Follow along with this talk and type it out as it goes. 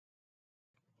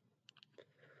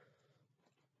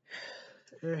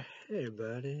Hey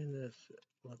buddy,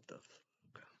 what the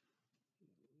fuck?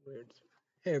 Weird.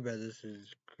 Hey everybody, this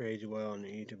is Crazy Well on the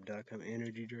YouTube.com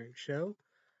energy drink show.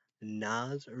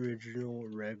 Nas Original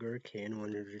Regular Can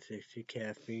 160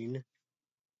 caffeine,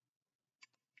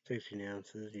 16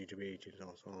 ounces, UTBH is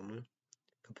also on it.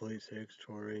 Complete 6,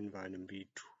 taurine, vitamin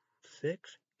B6,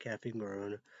 caffeine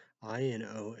grown,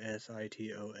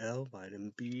 inositol,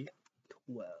 vitamin B12.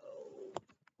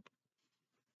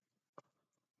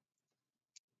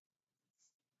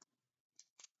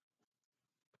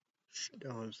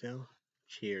 Don't sell.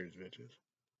 Cheers, bitches.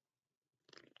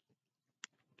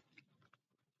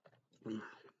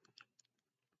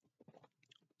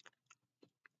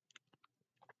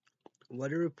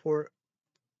 Weather report.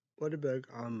 What about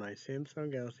on my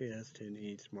Samsung Galaxy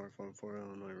S10e smartphone for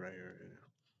Illinois right here?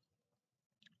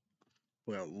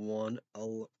 We got one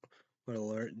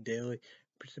alert daily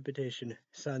precipitation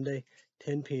Sunday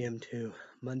 10 p.m. to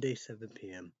Monday 7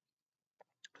 p.m.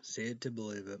 See it to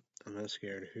believe it. I'm not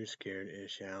scared. Who's scared?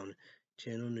 Is Shown.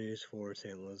 Channel News for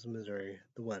St. Louis, Missouri.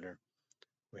 The weather.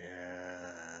 We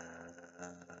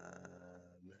have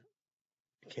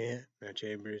Kent, Matt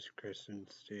Chambers, Kristen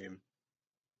Steam.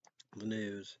 The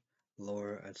news.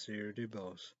 Laura Atsir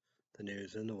Dubose. The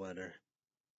news and the weather.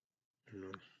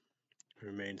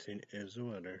 Remains seen is the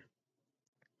weather.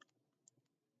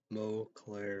 Mo,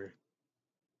 Claire,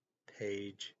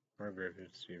 Paige, or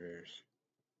Griffith Stevers.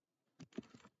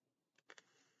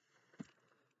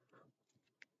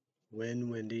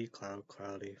 Wind, windy, cloud,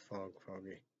 cloudy, fog,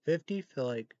 foggy. 50, feel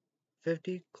like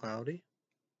 50, cloudy.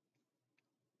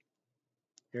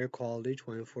 Air quality,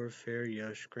 24, fair,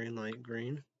 yes, green, light,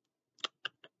 green.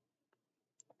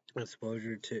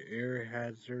 Exposure to air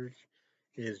hazards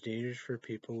is dangerous for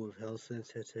people with health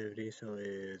sensitivity, so it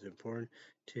is important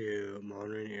to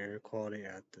monitor air quality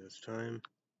at this time.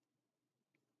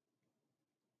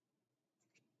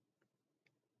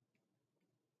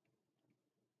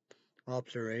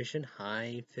 Observation,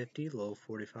 high 50, low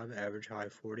 45, average high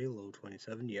 40, low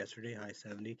 27. Yesterday, high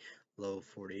 70, low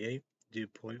 48. Dew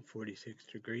point 46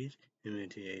 degrees,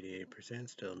 humidity 88%,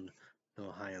 still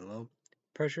no high and low.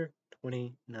 Pressure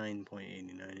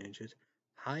 29.89 inches,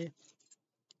 high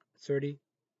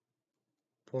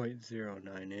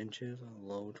 30.09 inches,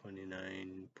 low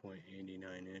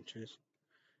 29.89 inches.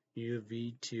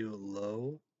 UV2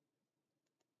 low,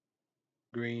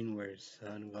 green wears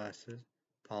sunglasses.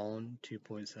 Pollen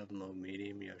 2.7 low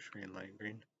medium, yellow green light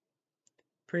green.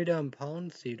 Pre-dawn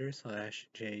pollen cedar /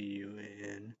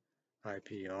 JUNIPR.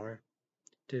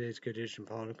 Today's condition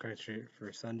pollen concentration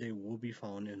for Sunday will be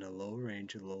falling in a low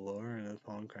range, the lower end of the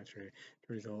pollen concentration,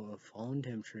 the result of falling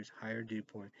temperatures, higher dew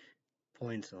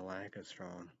points, and a lack of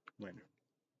strong wind.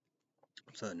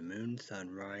 Sun and moon,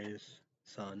 sunrise,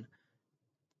 sun,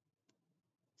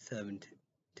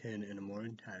 7:10 in the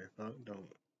morning, tired as fuck,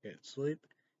 don't get sleep.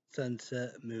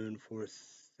 Sunset, moon,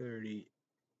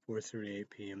 4:38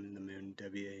 p.m. in the moon,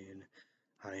 WAN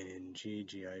ING,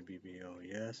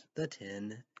 the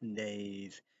 10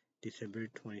 days, December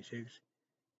 26th,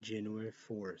 January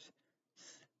 4th.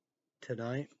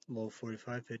 Tonight, low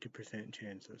 45, 50%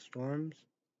 chance of storms.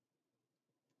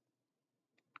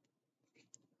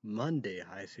 Monday,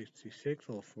 high 66,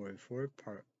 low 44,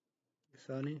 part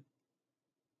sunny.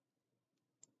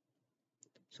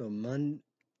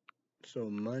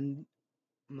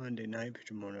 Monday night,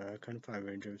 picture morning icon, 5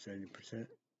 range of 70%.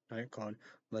 Night cloud,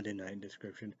 Monday night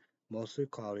description. Mostly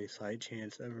cloudy, slight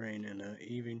chance of rain in the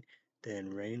evening,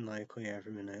 then rain likely after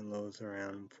midnight, lows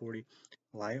around 40.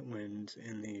 Light winds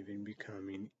in the evening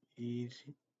becoming east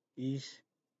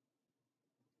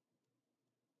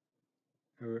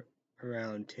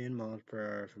around 10 miles per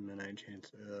hour for midnight,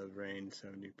 chance of rain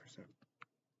 70%.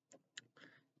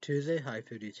 Tuesday, high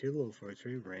 52, low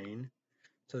 43, rain.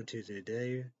 So Tuesday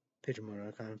day, picture morning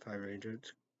icon, 5 range of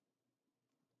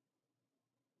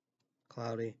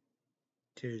cloudy.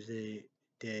 Tuesday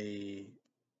day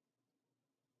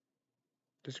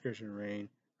description rain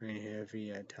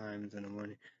heavy at times in the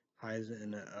morning, highs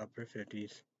in the upper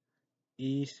 50s.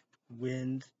 East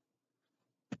winds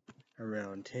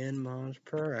around 10 miles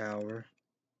per hour.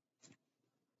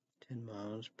 10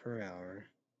 miles per hour.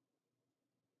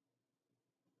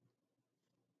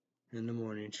 In the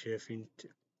morning, shifting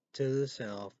to the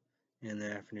south. In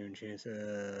the afternoon, chance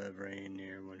of rain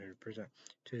near 100%.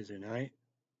 Tuesday night,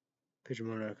 picture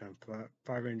morning icon,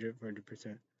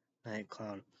 540% night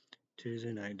cloud.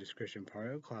 Tuesday night, description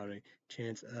partly cloudy,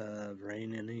 chance of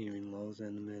rain in the evening, lows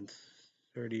in the mid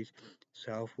 30s,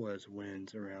 southwest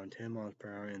winds around 10 miles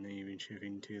per hour in the evening,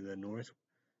 shifting to the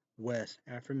northwest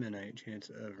after midnight, chance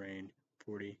of rain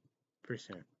 40%.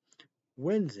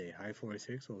 Wednesday, high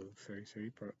 46, low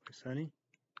 33, partly sunny.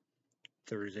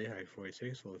 Thursday, high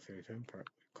 46, low 37, partly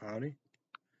cloudy.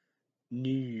 New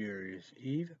Year's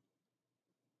Eve,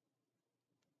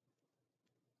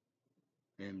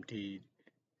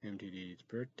 MTD's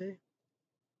birthday.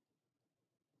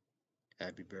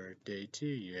 Happy birthday to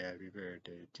you, happy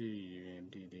birthday to you,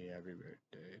 MTD, happy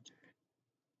birthday to you.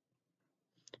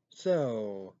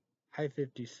 So, high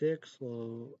 56,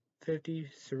 low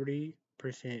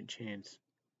 53% chance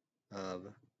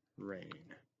of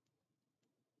rain.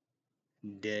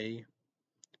 Day,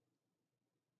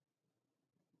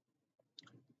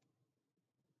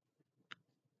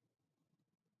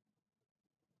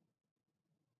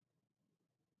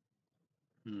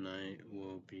 night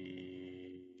will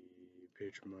be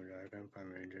picture mode icon,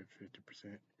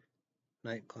 550%.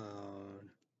 Night cloud.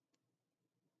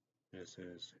 This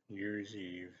is New Year's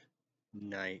Eve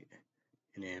night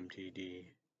in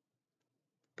MTD.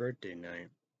 Birthday night.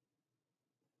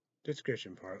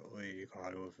 Description partly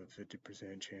cloudy with a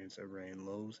 50% chance of rain,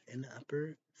 lows in the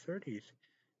upper 30s.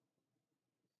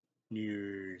 New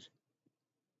Year's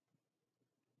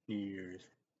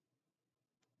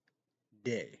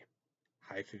Day.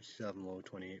 High 57, low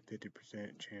 28,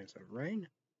 50% chance of rain.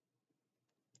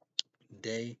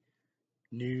 Day.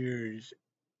 New Year's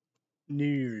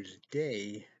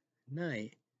Day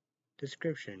night.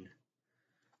 Description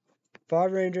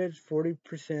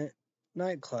 540%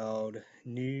 night cloud.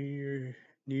 New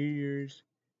Year's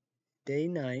Day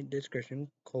night.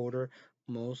 Description colder,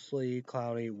 mostly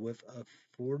cloudy with a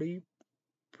 40%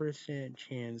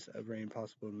 chance of rain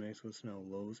possible mixed with snow.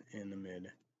 Lows in the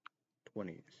mid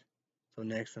 20s. So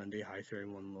next Sunday, high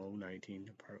 31, low 19,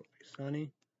 partly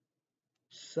sunny.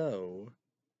 So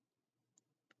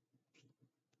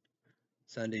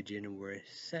Sunday, January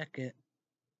 2nd,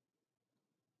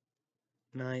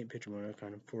 night, picture mode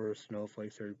kind of 4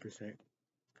 snowflakes, 30%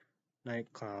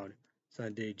 night cloud.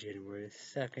 Sunday, January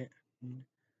 2nd,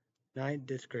 night,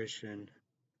 description,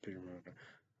 picture mode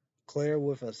clear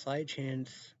with a slight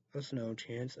chance of snow,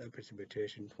 chance of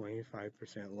precipitation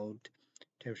 25%, low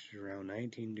temperature around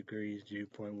 19 degrees, dew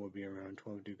point will be around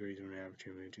 12 degrees when average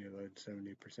humidity low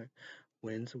 70%.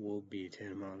 Winds will be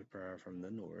 10 miles per hour from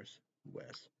the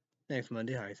northwest. Next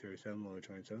Monday, high 37, low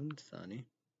 27, sunny.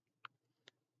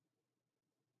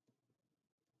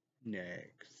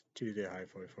 Next Tuesday, high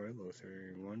 44, low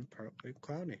 31, partly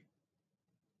cloudy.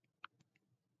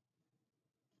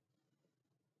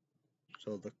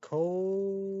 So the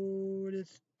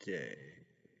coldest day.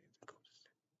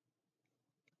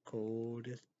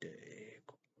 Coldest day.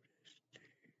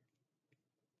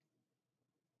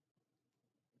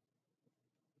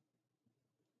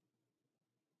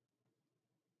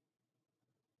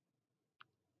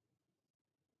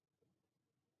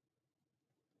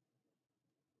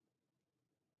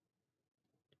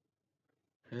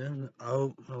 And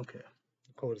oh, okay.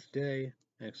 Coldest day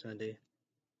next Sunday.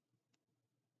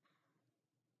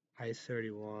 High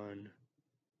 31,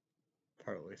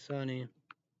 partly sunny.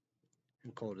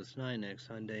 And coldest night next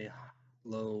Sunday.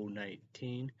 Low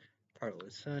 19, partly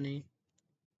sunny.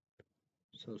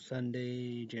 So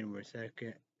Sunday, January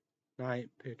 2nd, night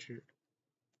picture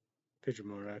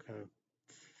mode icon.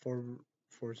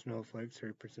 Four snowflakes,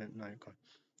 30% night cloud.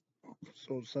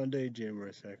 So Sunday,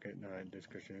 January 2nd, night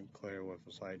description clear with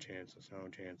a slight chance of snow,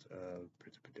 chance of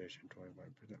precipitation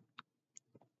 25%.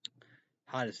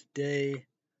 Hottest day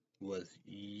was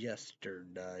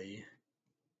yesterday.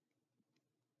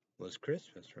 Was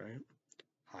Christmas, right?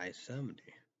 High 70.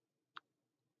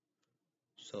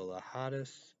 So the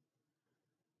hottest.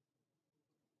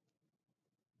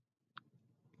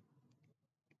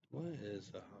 What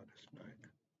is the hottest night?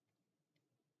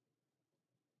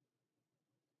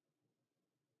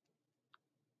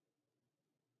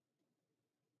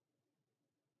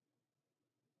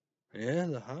 Yeah,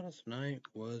 the hottest night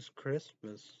was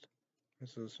Christmas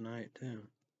night too.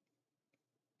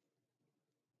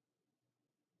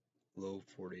 Low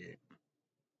 48.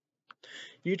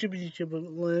 YouTube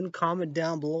Lynn, comment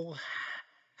down below.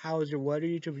 How is your weather?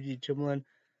 YouTube Lynn.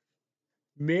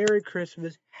 Merry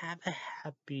Christmas. Have a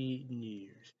happy New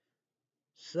Year's.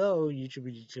 So,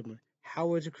 YouTube, how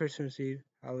was your Christmas Eve?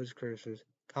 How was Christmas?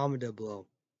 Comment down below.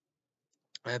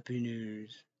 Happy New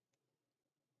Year's.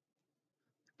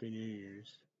 Happy New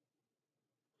Year's.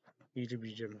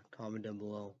 YouTube, comment down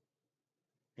below.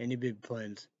 Any big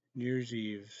plans? New Year's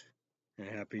Eve. And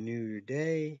Happy New Year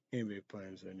Day. Any big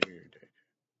plans on New Year Day?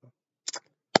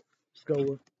 Let's go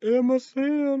with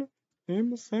MSN.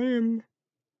 MSN.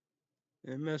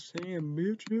 MSN,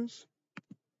 bitches.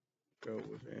 Go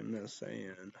with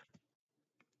MSN.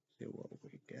 See what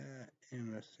we got.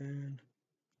 MSN.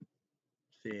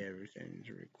 See everything's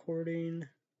recording.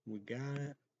 We got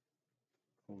it.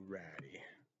 Alrighty.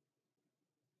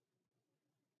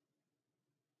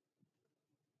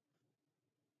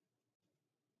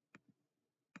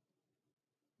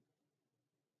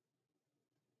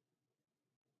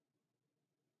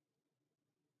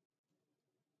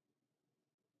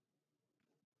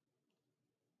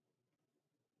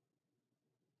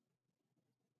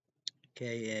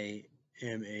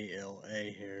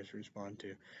 KAMALA Harris respond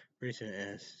to recent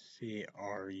SCRUTI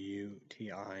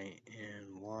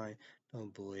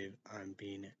don't believe I'm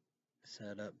being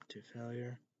set up to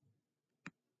failure.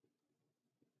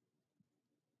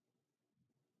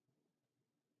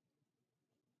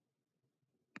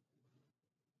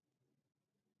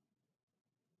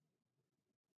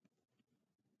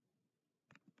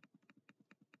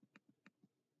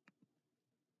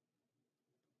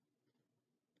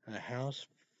 A house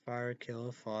fire killed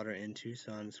a father and two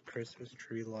sons. Christmas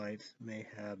tree lights may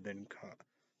have been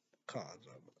cause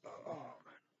of. Oh,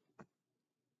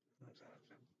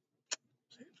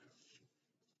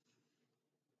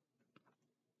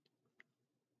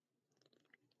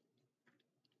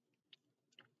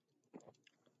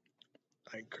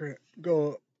 I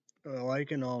go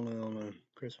like in all on a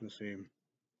Christmas Eve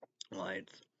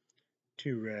lights.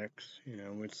 Two wrecks,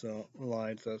 with the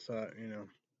lights outside,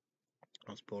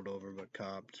 I was pulled over by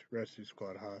cops, rescue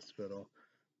squad, hospital,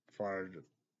 fire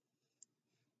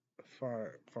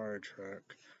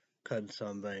truck, cut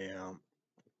somebody out,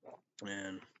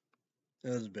 and it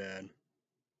was bad.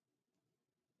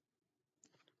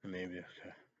 Maybe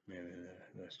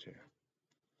that's too.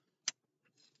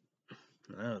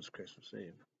 That was Christmas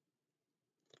Eve.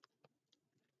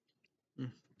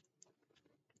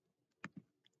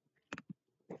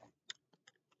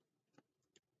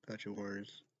 Fauci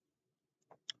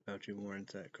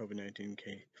warns that COVID-19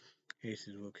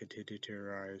 cases will continue to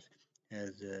rise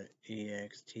as the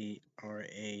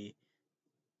EXTRAORDINARILY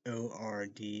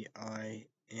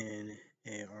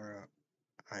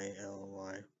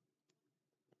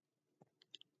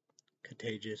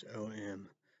contagious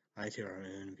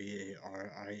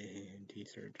ITRNVARIANT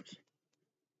surges.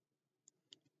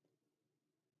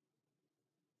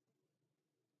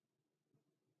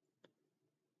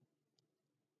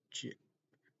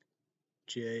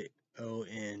 JONBENET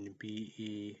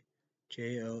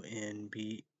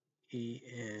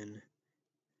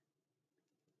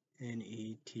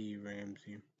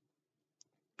Ramsey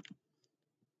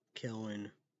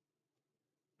killing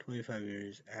 25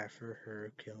 years after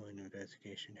her killing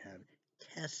investigation had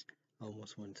test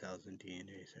almost 1,000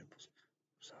 DNA samples.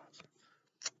 That's awesome.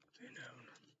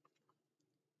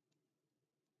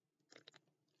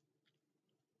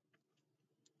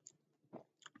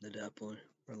 The death penalty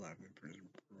for life in prison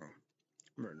for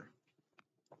murder.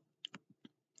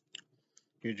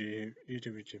 YouTube,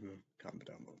 comment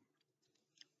down below.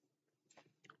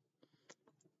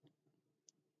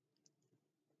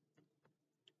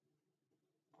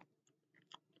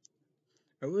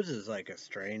 Or was this like a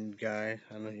strange guy?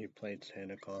 I know he played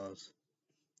Santa Claus.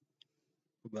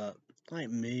 But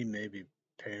like me, maybe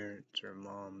parents or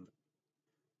mom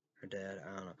or dad,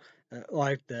 I don't know.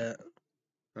 Like that,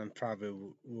 probably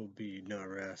will be no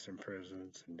arrests and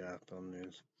prisons and death on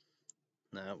news.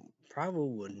 That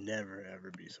probably would never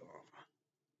ever be solved.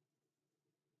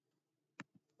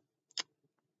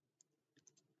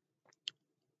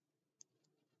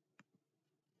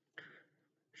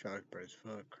 Shock price,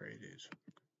 fuck, crazy as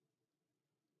fuck.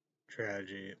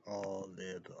 Tragedy, all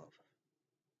the above.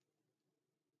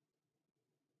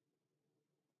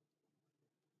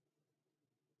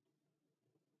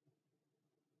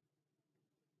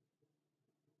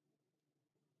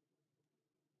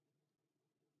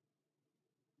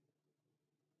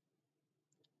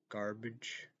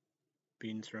 Garbage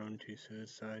being thrown to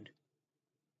suicide.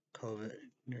 COVID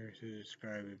nurses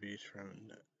describe abuse from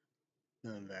the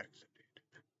unvaccinated.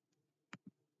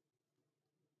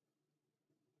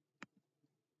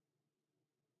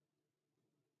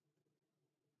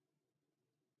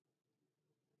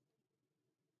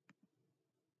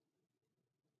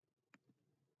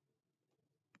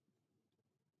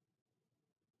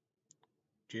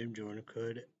 Jim Jordan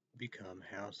could become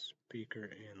House Speaker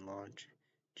and launch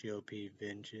GOP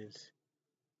vengeance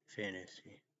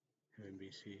fantasy.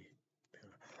 NBC.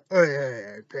 Oh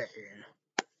yeah.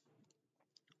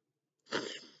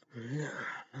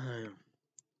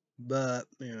 But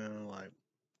like,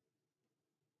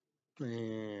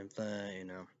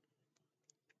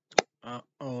 I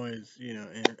always,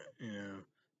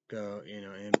 go,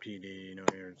 MPD,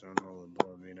 Arizona, all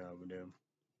above, would do.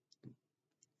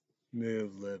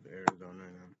 Move, live Arizona,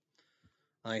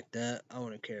 like that. I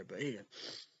wouldn't care, but here,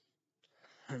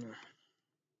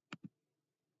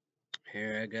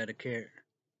 I gotta care.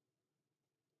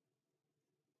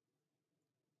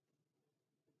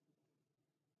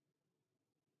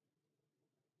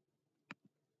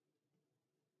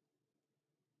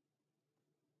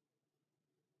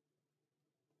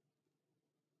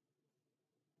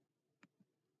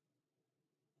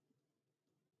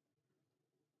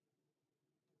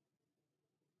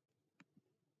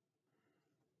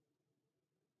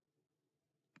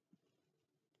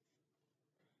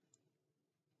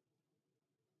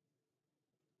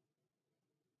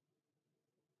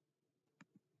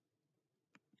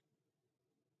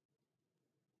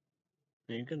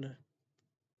 You can.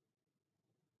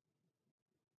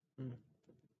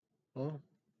 Well,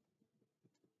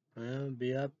 it'll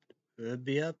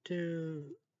be up to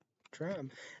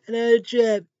Trump. Hello,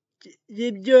 Trump.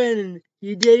 Jim Jordan,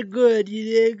 you did good. You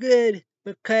did good.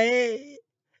 Okay,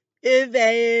 you're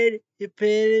fired. You're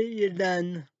finished. You're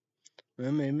done.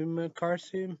 Well, maybe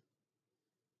McCarthy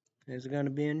is going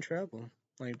to be in trouble,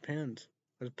 like Pence.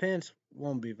 Because Pence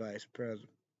won't be vice president.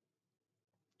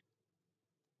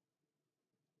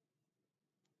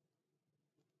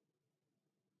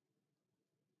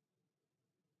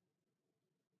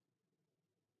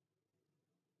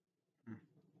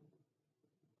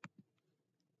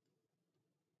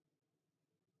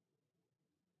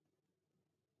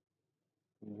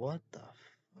 What the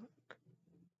fuck?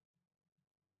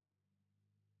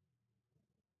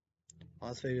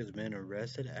 Las Vegas man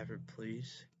arrested after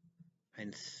police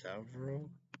find several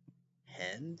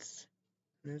heads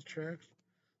in his trucks.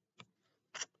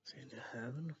 Say to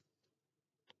heaven.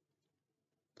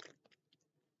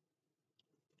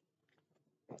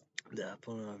 The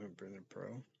pulling off a Brother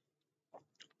Pro.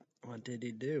 What did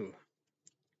he do?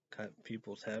 Cut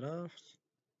people's head off?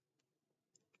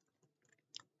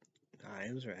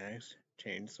 Knives or axe,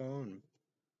 chainsaw, and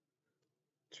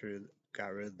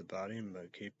got rid of the body,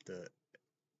 but keep the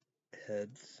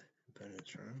heads in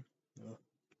his room. Oh,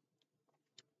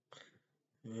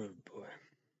 oh boy.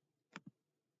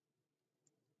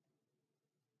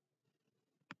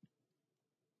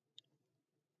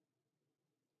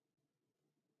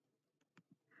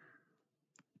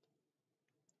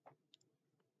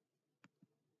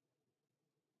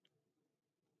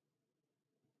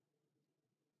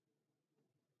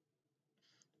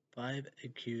 Five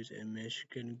accused in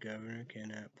Michigan governor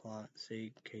cannot plot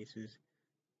state cases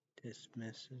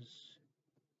dismisses.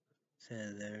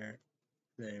 Said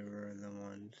they were the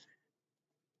ones.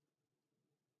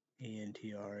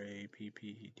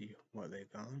 ENTRAPPED. What they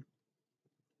found?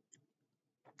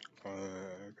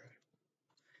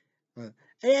 Okay.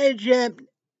 Hey, Trump.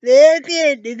 They're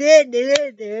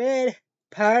good.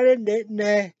 Pardon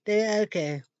it. They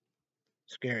okay.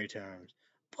 Scary times.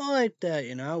 But like that,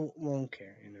 I won't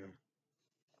care,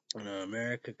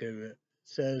 America could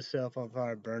set itself on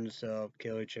fire, burn itself,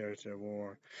 kill each other through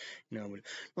war.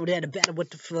 We had a battle. What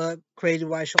the fuck? Crazy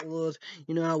white shoulders.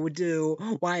 You know how we do.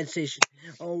 Wine station.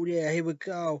 Oh yeah, here we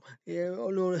go. Yeah,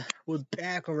 oh no, we're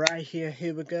back right here.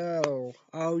 Here we go.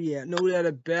 Oh yeah, no doubt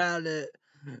about it.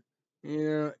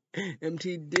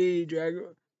 MTD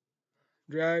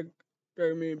drag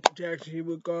me protection. He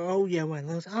would go, oh yeah, white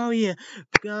lows. Oh yeah,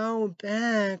 go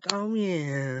back. Oh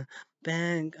yeah,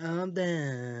 back up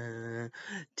there.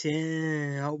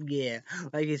 10. Oh yeah,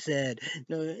 like I said,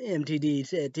 no MTD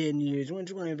said 10 years,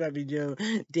 125 video,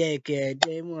 decade,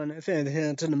 day one. I said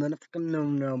to the motherfucker,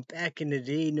 no, back in the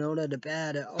day, no doubt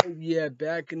about it. Oh yeah,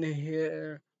 back in the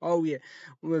here. Oh yeah,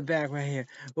 we're back right here.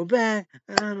 We're back.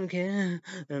 I don't care.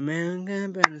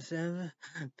 American by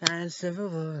the civil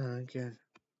war.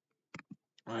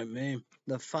 I mean,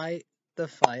 the fight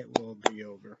will be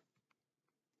over.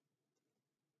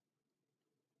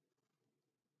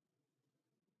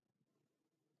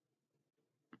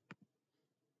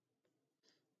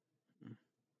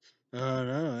 Oh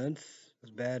no, it's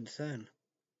bad sin.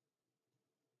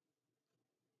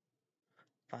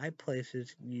 5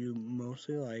 places you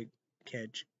mostly like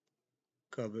catch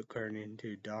COVID according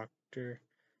to Dr.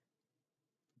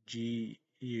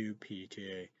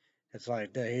 GUPTA. It's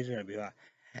like that. He's gonna be like,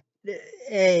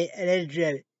 hey,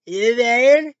 Elizabeth, you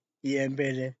there? Yeah, I'm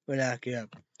busy. We'll lock you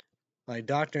up. Like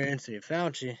Dr. Anthony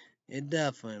Fauci, is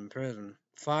definitely in prison.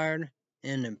 Fired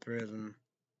and in prison.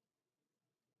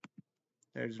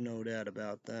 There's no doubt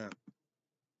about that.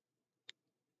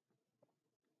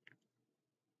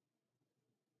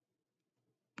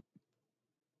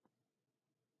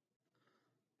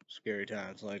 Scary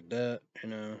times like that,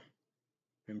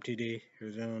 MTD,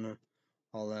 Arizona,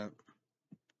 all that.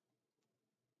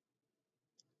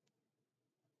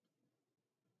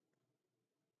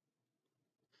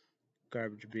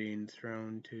 Garbage being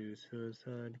thrown to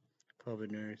suicide.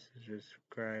 COVID nurses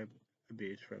describe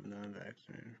abuse from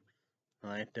non-vaccinated.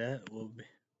 Like that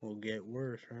will get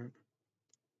worse, right?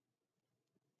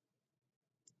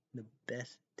 The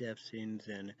best death scenes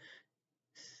in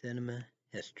cinema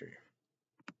history.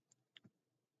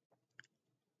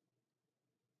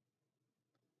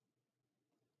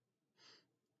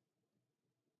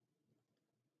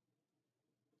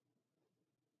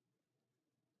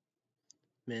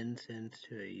 Men sentenced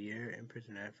to a year in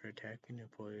prison after attacking an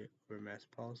employee over mask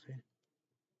policy.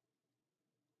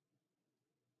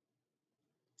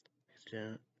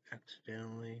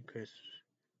 Accidentally,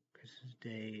 Christmas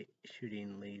Day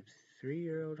shooting leaves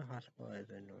 3-year-old hospitalized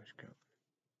in North Carolina.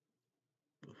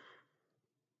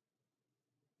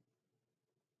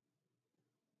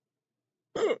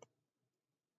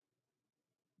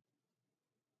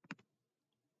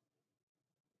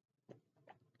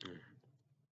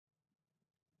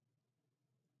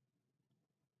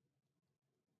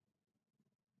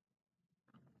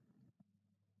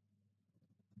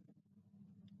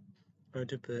 How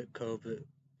to put COVID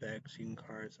vaccine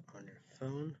cards on your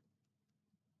phone.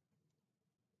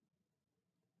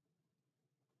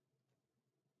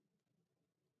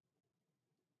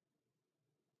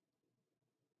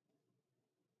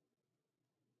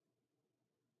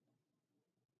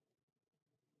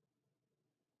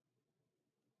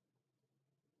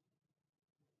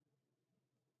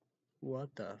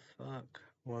 What the fuck?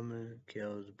 Woman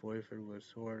kills boyfriend with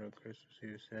sword on Christmas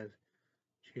Eve, says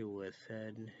she was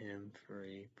setting him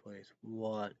free. Place.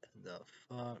 What the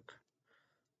fuck?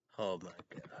 Oh my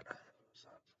god.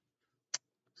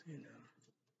 You know.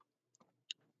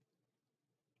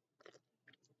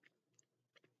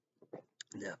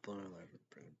 Yeah,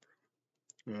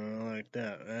 like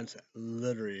that. That's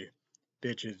literally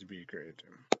bitches be crazy.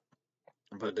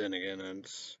 But then again,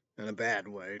 it's in a bad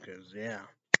way, because, yeah.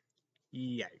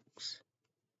 Yikes.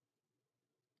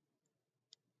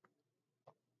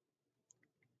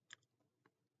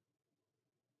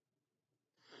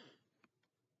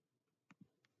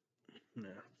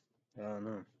 Yeah. I don't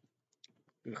know.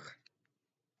 Ugh.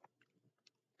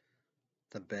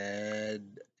 The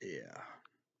bed, yeah.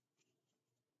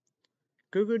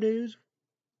 Google News.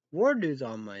 War news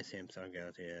on my Samsung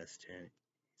Galaxy S10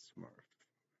 smart.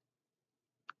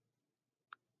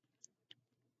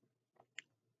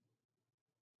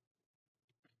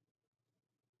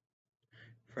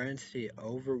 France see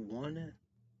over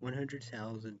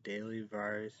 100,000 daily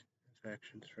virus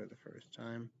infections for the first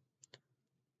time.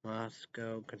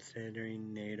 Moscow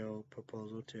considering NATO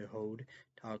proposal to hold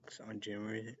talks on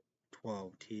January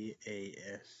 12.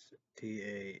 TASS.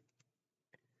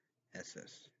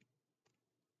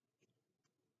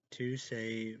 To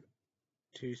save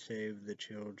the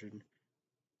children.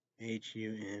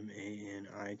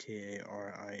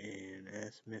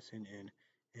 HUMANITARIANS missing in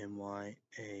MYANMAR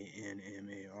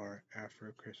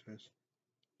after Christmas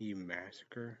Eve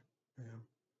massacre.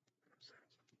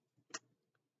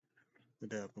 The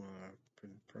double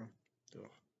pro.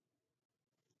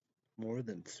 More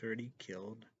than 30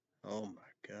 killed. Oh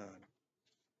my god.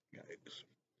 Yikes.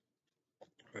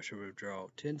 Russia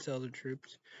withdrawal 10,000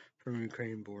 troops from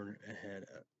Ukraine border ahead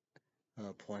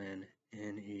of plan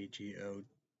NEGOTIATION.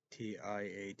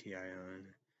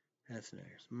 That's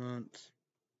next month.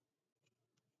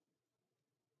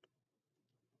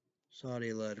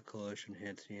 Saudi-led coalition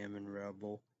hits Yemen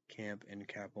rebel camp in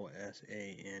capital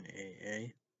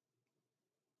SANAA.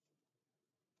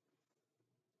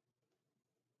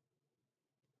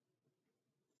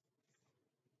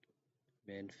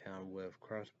 Man found with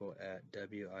crossbow at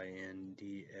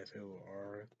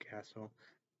WINDSOR Castle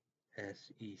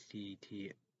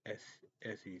SECTIONED.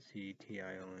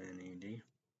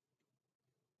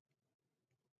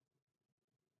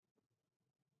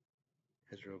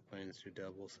 Israel plans to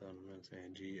double settlements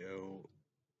and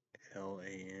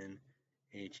GOLANHEIGHTS.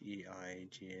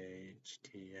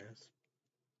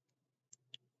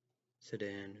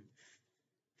 Sudan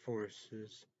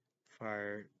forces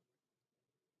fired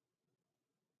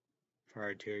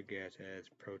tear gas as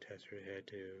protesters head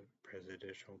to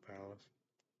presidential palace.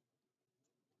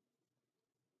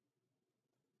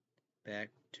 Back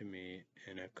to me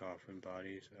in a coffin,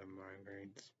 bodies of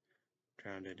migrants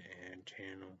drowned and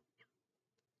channel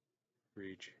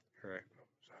reach her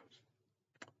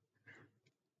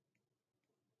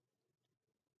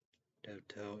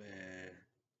Dovetail and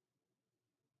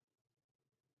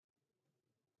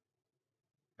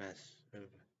massive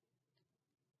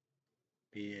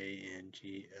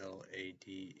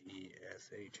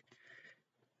BANGLADESH.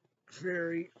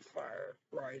 Very fire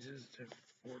rises to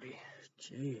 40.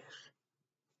 Jeez.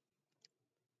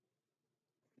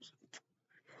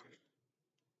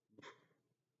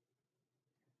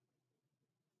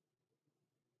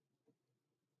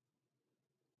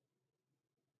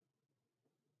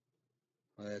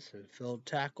 Listen, Phil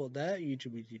tackled that.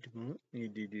 YouTube. You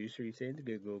do 3 things.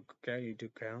 Google account,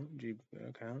 YouTube account, G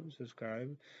account,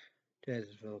 subscribe. This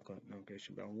is Phil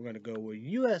notification bell. We're gonna go with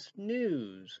U.S.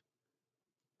 News.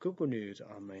 Google News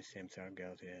on my Samsung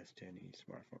Galaxy S10e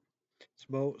smartphone.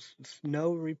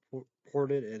 Snow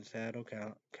reported in Seattle,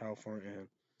 California,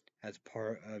 as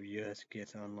part of U.S.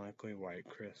 gets unlikely white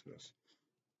Christmas.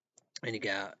 And you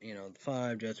got, the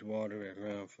 5 jets of water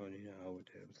around for, what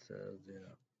it says,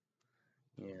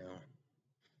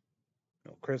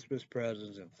 Christmas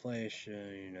presents,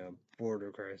 inflation,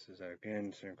 border crisis,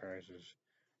 Afghanistan crisis,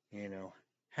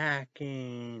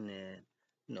 hacking, and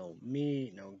no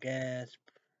meat, no gas,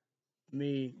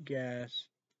 meat, gas,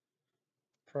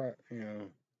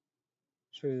 through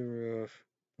the roof,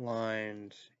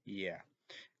 lines, yeah.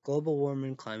 Global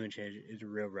warming, climate change is a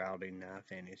real reality, not a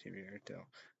fantasy fairy tale.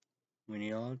 We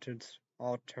need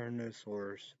alternative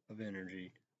source of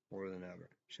energy more than ever.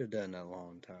 Should have done that a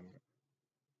long time ago.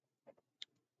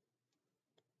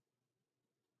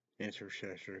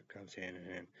 Infrastructure comes hand in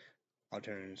hand.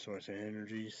 Alternative source of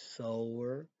energy,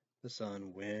 solar, the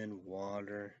sun, wind,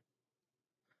 water,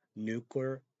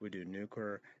 nuclear. We do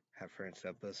nuclear. Have friends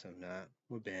step us, if not,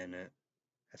 we ban it.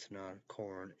 That's not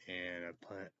corn and a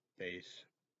plant-based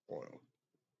oil.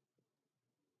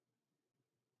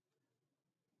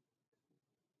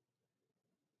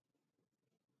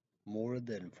 More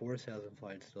than 4,000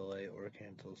 flights delayed or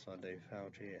canceled Sunday.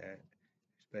 Fauci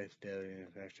expects daily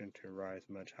infection to rise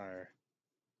much higher.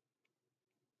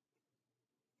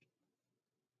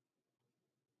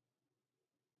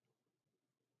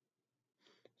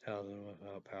 Thousands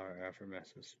without power after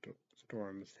massive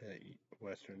storms hit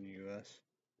western U.S.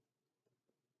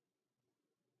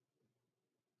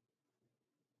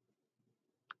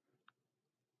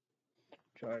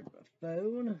 Charge my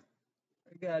phone.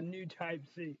 I got a new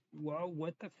Type-C. Whoa,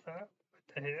 what the fuck?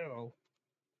 What the hell?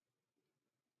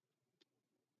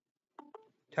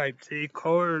 Type-C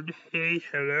cord. Hey,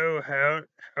 hello,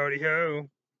 howdy ho.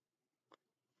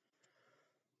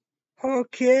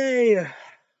 Okay,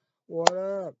 what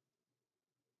up?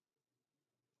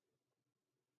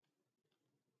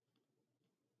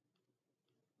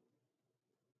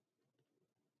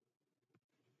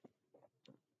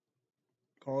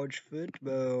 College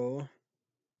football.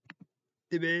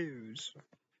 The Bears.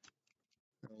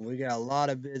 We got a lot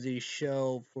of busy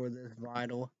show for this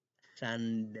vital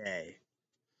Sunday.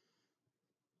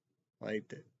 Like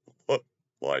they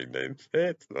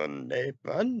said, Sunday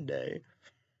Monday.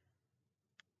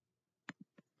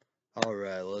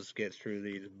 Alright, let's get through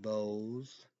these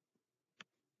bowls.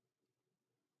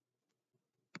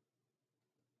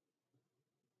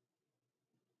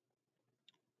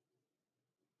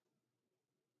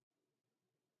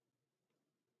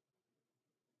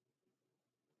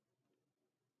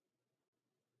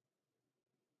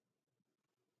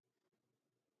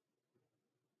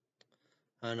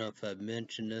 I don't know if I've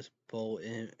mentioned this bowl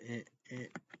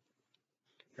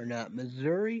or not.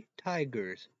 Missouri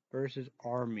Tigers versus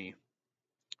Army.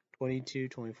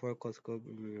 22-24 close score,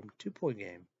 2-point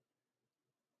game.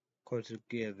 Of course,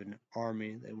 given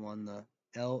Army, they won the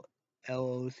LOCKHED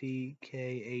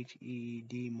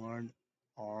Martin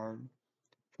Armed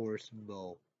Force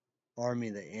Bowl.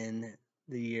 Army, the end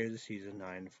the year, the season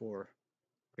 9-4.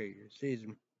 Great year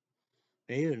season.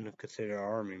 They even consider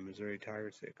Army, Missouri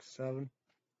Tigers 6-7.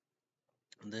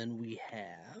 And then we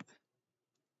have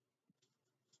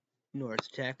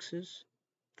North Texas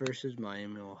versus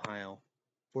Miami, Ohio.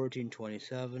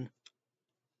 14-27.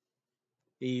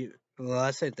 I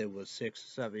think they was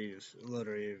 6-7. He was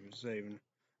literally saving.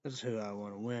 This is who I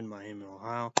want to win, Miami,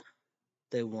 Ohio.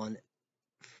 They won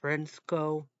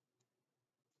Fresco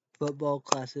Football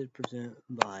Classic presented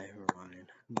by Ryan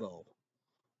Bowl.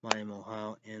 Miami,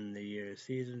 Ohio in the year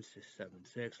season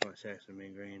 7-6. North Texas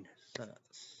and Green 6-7.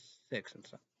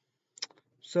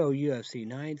 So UFC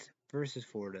Knights versus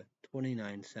Florida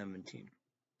 29-17.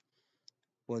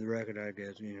 For the record, I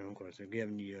guess, of course, they're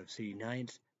giving UFC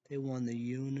Knights. They won the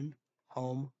Union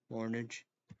Home Mortgage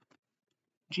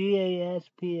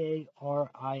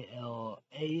GASPARILA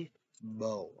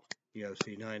Bowl.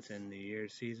 UFC Knights in the year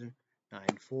season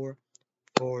 9-4.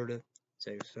 Florida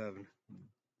 6-7.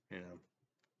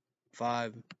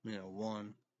 5.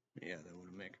 1. Yeah, they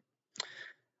wouldn't make it.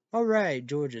 All right,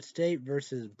 Georgia State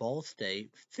versus Ball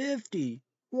State,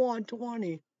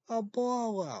 50-120, a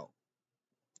blowout.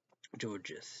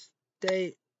 Georgia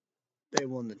State, they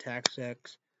won the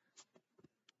TaxX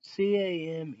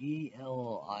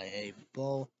CAMELIA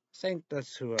Bowl. I think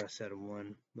that's who I said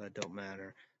won, but it don't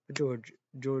matter. But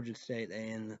Georgia State,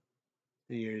 they end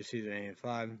the year season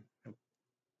 85.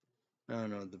 I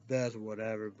don't know the best,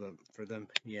 whatever, but for them,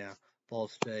 yeah. Ball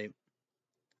State,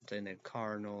 then the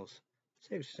Cardinals,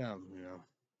 6-7,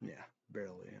 yeah,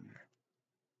 barely in there.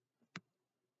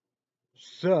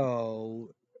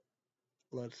 So,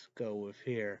 let's go with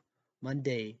here.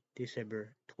 Monday,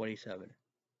 December 27th.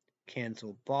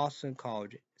 Cancel Boston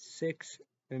College 6-6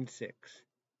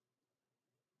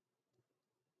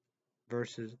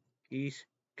 versus East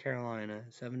Carolina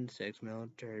 7-6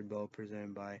 Military Bowl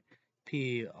presented by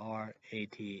PRATON.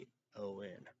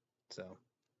 So,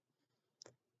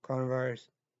 coronavirus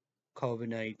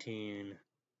COVID-19,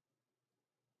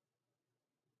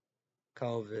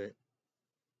 COVID,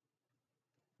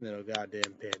 little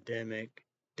goddamn pandemic,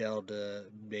 Delta,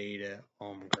 Beta,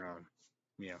 Omicron.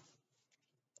 Yeah.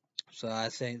 So I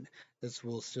think this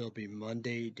will still be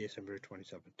Monday, December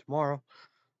 27th, tomorrow.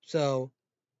 So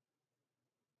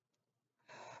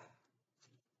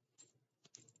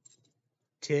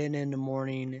 10 in the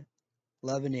morning,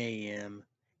 11 a.m.,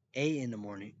 8 in the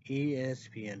morning,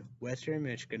 ESPN, Western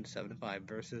Michigan 7-5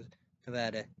 versus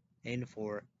Nevada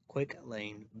 8-4, Quick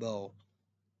Lane Bowl.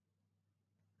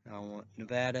 I want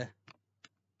Nevada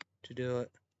to do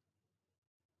it.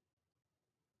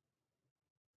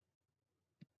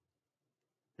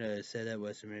 No, it said that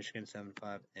Western Michigan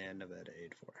 7-5 and Nevada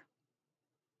 8-4.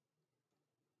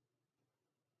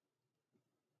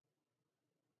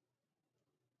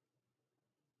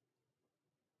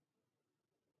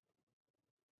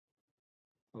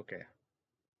 Okay.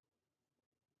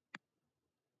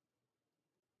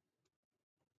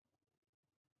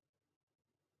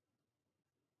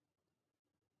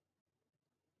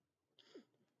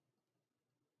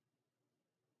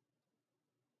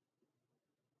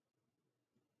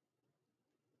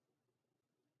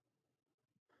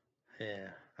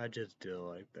 Yeah, I just do it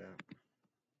like that.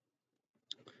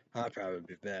 I'll probably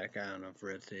be back. I don't know if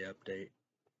Red Sea Update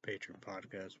Patreon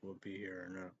podcast will be here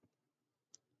or not.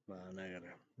 But I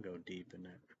gotta go deep in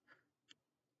it.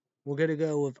 We're gonna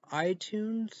go with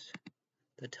iTunes,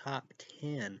 the top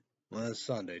 10. Well, it's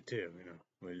Sunday too,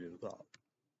 We do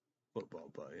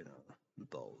football, but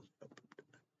bowls.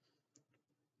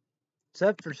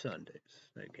 Except for Sundays.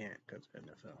 They can't because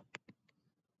NFL.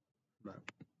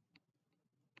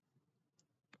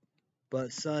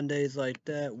 But Sundays like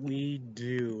that, we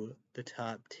do the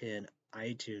top 10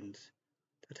 iTunes,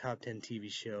 the top 10 TV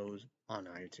shows on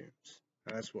iTunes.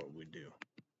 That's what we do.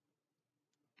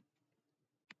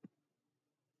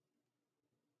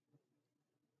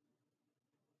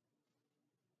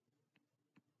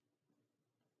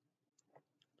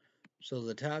 So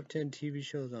the top 10 TV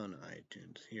shows on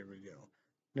iTunes. Here we go.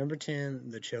 Number 10,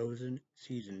 The Chosen,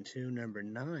 Season 2. Number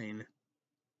 9,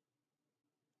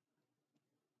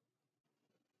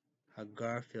 A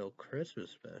Garfield Christmas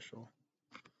Special.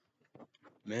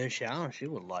 Man, she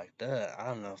would like that. I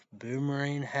don't know if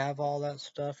Boomerang have all that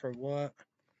stuff or what.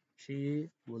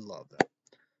 She would love that.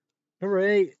 Number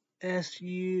 8,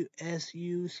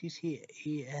 SUCCASSION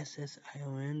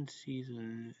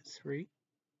Season 3.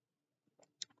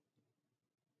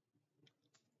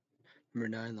 Number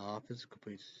 9, The Office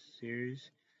Complete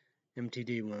Series.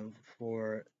 MTD went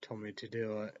for Told Me to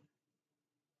Do It.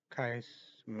 Kai's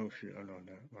Motion, oh no,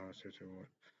 Monsters went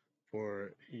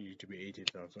for you to be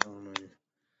 18,000 only.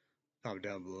 Comment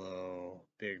down below.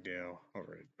 Big deal.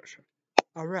 Alright, Russia.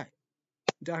 Alright.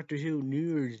 Doctor Who New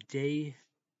Year's Day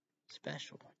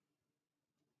Special.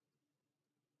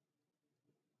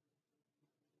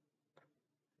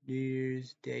 New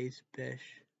Year's Day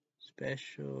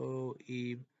Special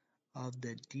Eve of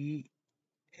the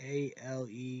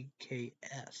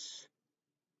DALEKS.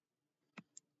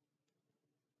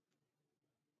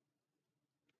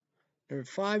 Number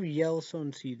 5,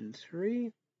 Yellowstone Season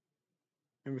 3.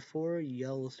 Number 4,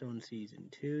 Yellowstone Season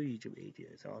 2. YouTube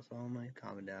ATS also only.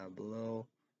 Comment down below.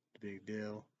 Big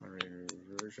deal. Unrated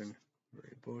version.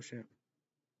 Very bullshit.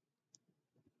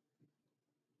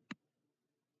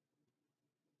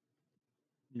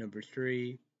 Number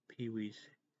 3, Pee-wee's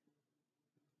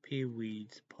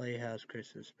Playhouse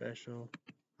Christmas Special.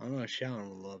 I know Shawn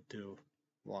would love to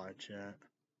watch that.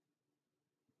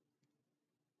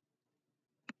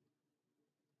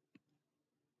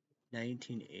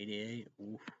 $19.88.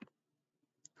 Oof.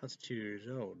 That's 2 years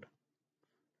old.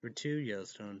 Number 2,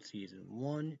 Yellowstone Season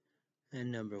 1. And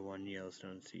number 1,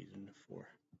 Yellowstone Season 4.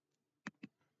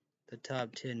 The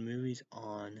top 10 movies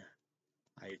on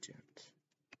iTunes.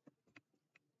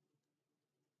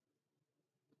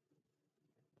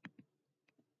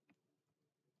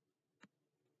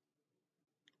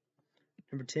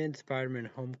 Number 10, Spider-Man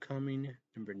Homecoming.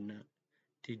 Number 9,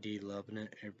 TD loving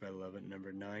it. Everybody love it.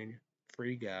 Number 9,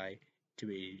 Free Guy. To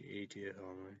be 18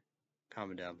 only.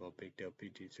 Comment down below. Big Deal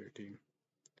PG-13.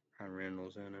 Ryan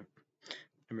Reynolds in it.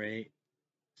 Number 8,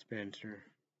 Spencer.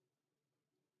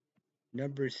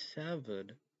 Number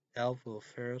 7, Alpha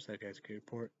Pharaoh. That guy's good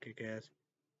report. Kick ass.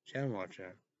 Shadow watch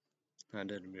that. I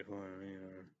did it before.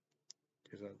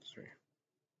 2003.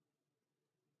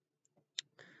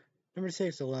 Number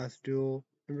 6, The Last Duel.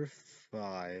 Number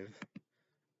 5,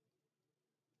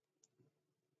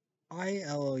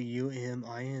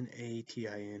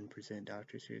 ILUMINATIN present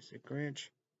Dr. Seuss The Grinch.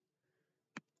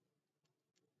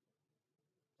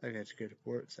 I got to go to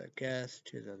Ports at Gas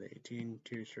 2018.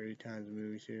 2 3 times the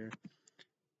movies here.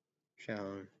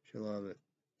 She'll love it.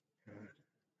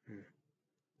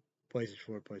 Places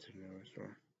 4, Places no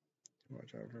store.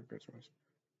 Watch out for Christmas.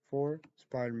 4,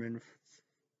 Spider-Man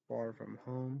Far From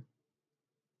Home.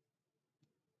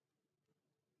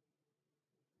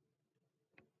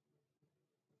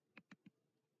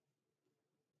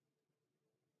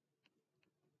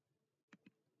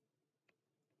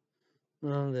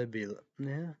 Well, they'd be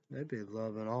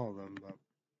loving all of them, but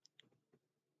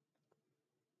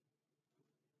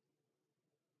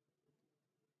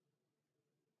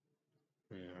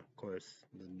yeah, of course,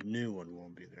 the new one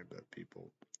won't be there, but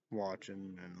people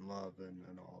watching and loving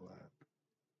and all that.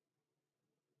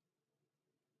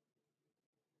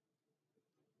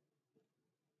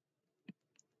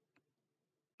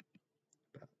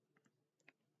 But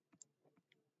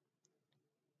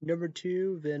number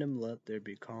 2, Venom Let There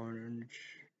Be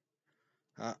Carnage.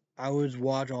 I was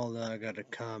watching all that. I gotta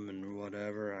come and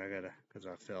whatever. Because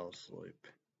I fell asleep.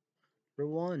 For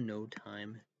 1, No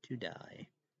Time to Die.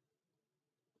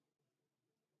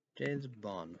 James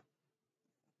Bond.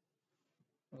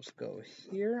 Let's go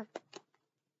here.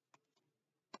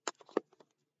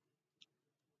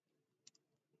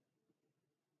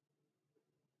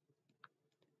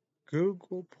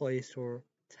 Google Play Store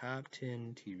Top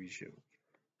 10 TV shows.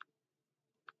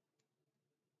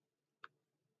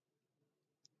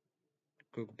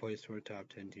 Google Play Store Top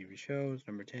 10 TV shows.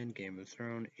 Number 10, Game of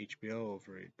Thrones. HBO,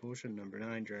 overrated bullshit. Number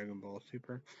 9, Dragon Ball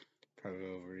Super. Probably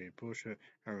overrated bullshit.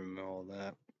 I remember all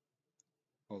that.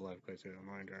 Whole life plays it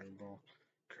online, Dragon Ball.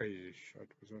 Crazy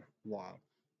shit. Was it? Wow.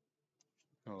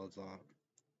 That was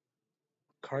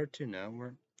Cartoon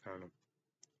Network. I don't know.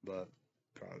 But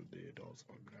probably Adult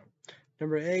Swim now.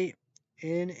 Number 8,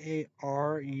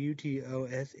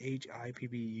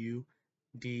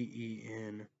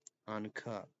 NARUTOSHIPPUDEN.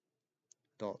 Uncut.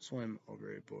 Adult Swim,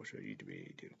 overrated bullshit.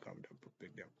 YouTube, comment up,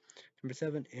 big deal. Number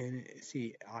 7,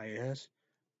 NCIS.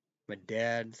 My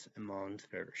dad's and mom's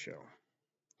favorite show.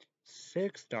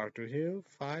 6, Doctor Who.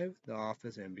 5, The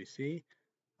Office, NBC.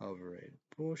 Overrated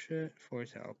bullshit. 4,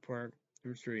 South Park.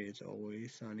 Number 3, It's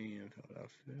Always Sunny in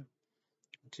Philadelphia.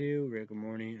 2, Rick and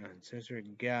Morty.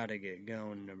 Uncensored. Gotta get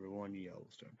going. Number 1,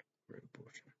 Yellowstone. Overrated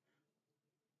bullshit.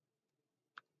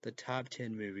 The top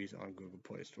 10 movies on Google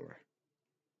Play Store.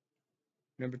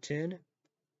 Number 10,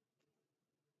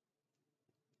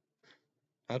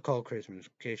 I Call Christmas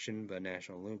Vacation by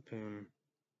National Lampoon.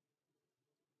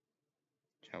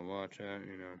 Can't watch that,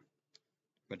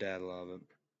 My dad loved it.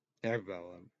 Everybody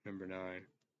loved it. Number 9,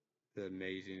 The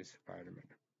Amazing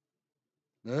Spider-Man.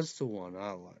 That's the one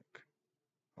I like.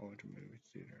 I went to movie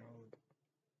theater.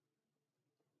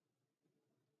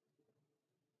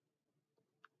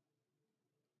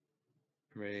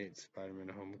 Number 8, Spider-Man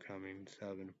Homecoming.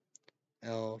 7,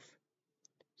 Elf.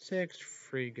 6,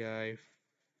 Free Guy.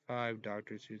 5,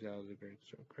 Doctor 2000 Great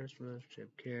Show Christmas.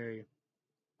 Chip Carey.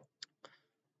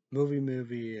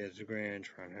 Movie is The Grinch,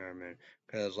 Ron Herman,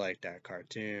 because like that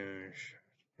cartoon,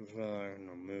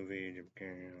 no movie, Jim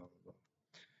Carrey, blah, blah.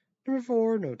 Number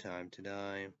 4, No Time to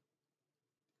Die.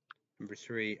 Number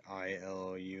 3,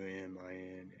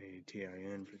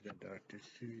 ILUMINATIN for the Dr.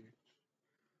 Seuss.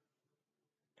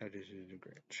 Dr. Seuss The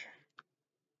Grinch.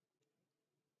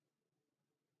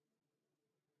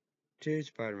 2,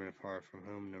 Spider-Man Far From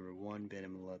Home. Number 1,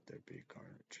 Venom Let There Be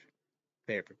Carnage.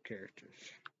 Favorite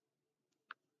characters.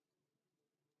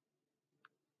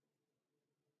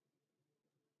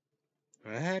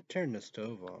 I had turned the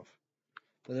stove off,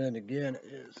 but then again,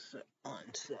 it's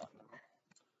on set.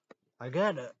 I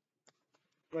got it.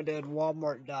 I did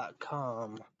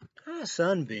Walmart.com. Kind of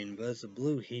Sunbeam, but it's a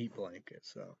blue heat blanket,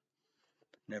 so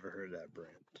never heard of that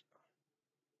brand.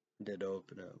 Did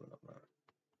open it, but I'm not.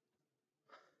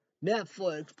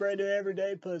 Netflix, brand new every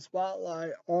day, put a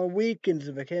spotlight on weekends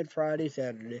if I can, Friday,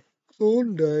 Saturday,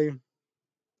 Sunday.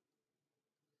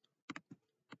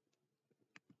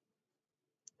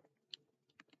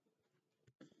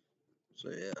 So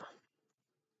yeah.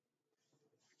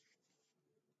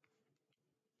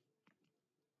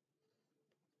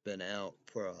 Been out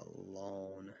for a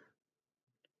long.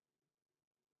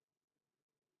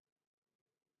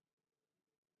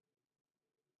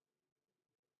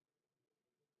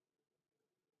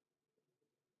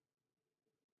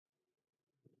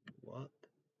 What?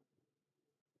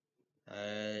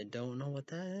 I don't know what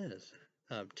that is.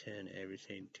 Top 10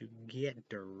 everything together.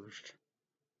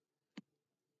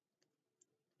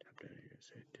 Top 10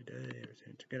 everything today,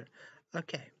 everything together.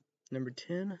 Okay, number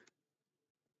 10.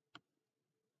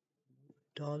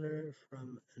 Daughter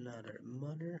from Another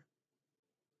Mother.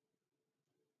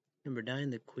 Number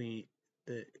 9, the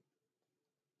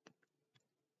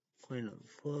Queen of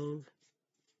Flows.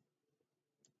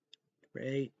 Number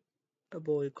 8, A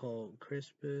Boy Called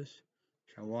Christmas.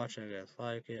 Should I watch it? I guess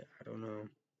like it. I don't know.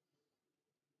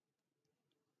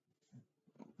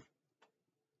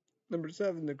 Number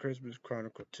 7, The Christmas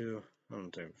Chronicle 2. I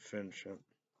don't think I finished it.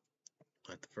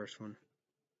 Like the first one.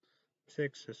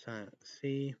 6, The Silent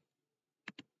Sea.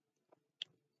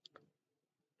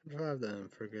 Number 5, The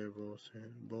Unforgettable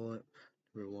Bullet.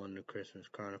 Number 1, The Christmas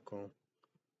Chronicle.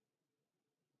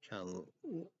 Kind of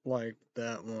like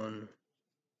that one.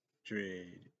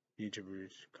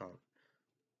 YouTubers comment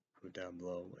down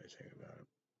below what you think about it.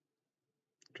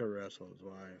 Kurt Russell's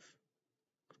wife.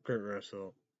 Kurt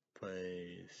Russell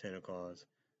plays Santa Claus,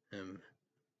 and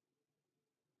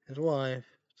his wife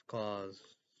is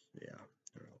Claus. Yeah.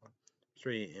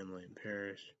 3, Emily in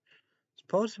Paris. It's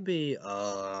supposed to be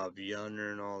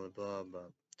younger and all the above,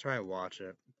 but try and watch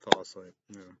it. Fall asleep.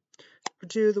 Number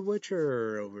 2, The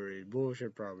Witcher. Overrated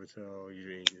bullshit, probably so. You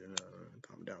read it,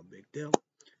 calm down, big deal.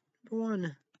 Number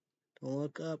 1, Don't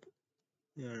Look Up.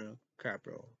 Crap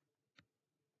roll.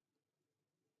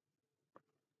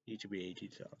 YouTube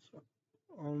 18 so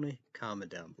only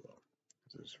comment down below.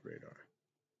 This is radar.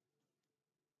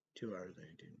 2 hours and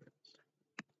 18 minutes.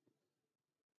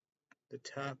 The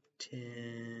top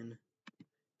 10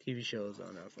 TV shows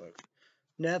on Netflix.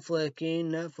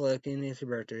 Netflixing. It's your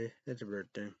birthday. It's a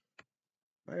birthday.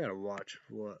 I gotta watch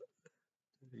what?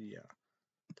 Yeah.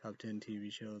 Top 10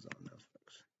 TV shows on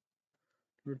Netflix.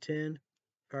 Number 10,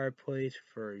 Fireplace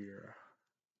for Your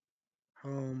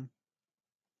Home.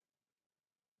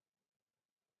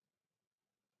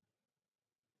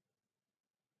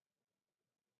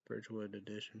 Birchwood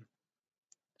Edition.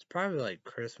 It's probably like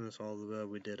Christmas all the way.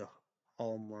 We did a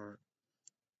Hallmark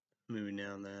movie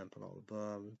now and then, but all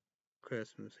above.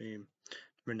 Christmas Eve.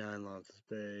 Number 9, Lots of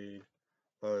Space.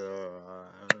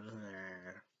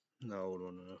 No,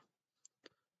 don't know.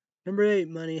 Number 8,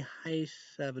 Money Heist.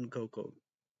 7, Coco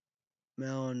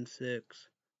Melon. 6,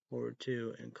 War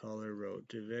 2, and Color Road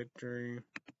to Victory.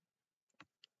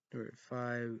 Number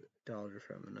 5, Dollar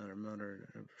from Another Mother.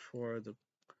 Number 4, The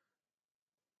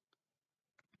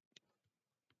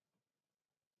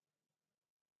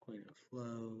Queen of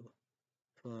Flow.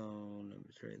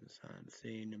 Number 3, The Silent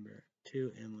Sea. Number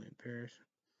 2, Emily in Paris.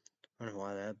 I don't know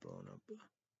why that blown up.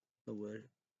 The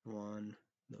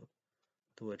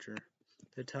Witcher.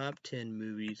 The top 10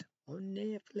 movies on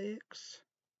Netflix.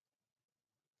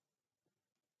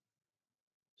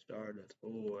 Stardust.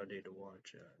 Oh, I need to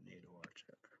watch it.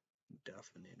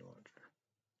 Definitely need to watch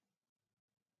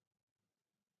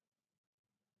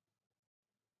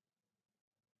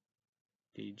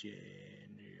it. DJ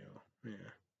Andrew.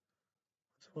 Yeah.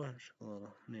 Let's watch a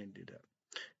little. I need to do that.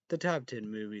 The top 10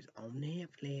 movies on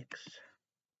Netflix.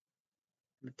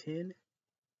 Number 10,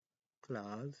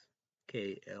 Klaus.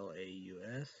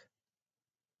 Klaus.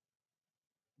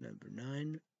 Number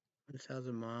 9,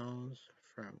 1,000 Miles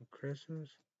from Christmas.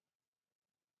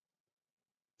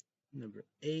 Number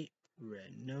 8,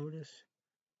 Red Notice.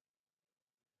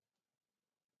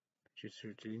 Just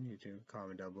search it. You can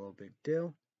comment down below. Big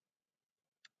deal.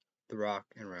 The Rock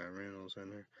and Ryan Reynolds in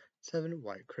there. 7,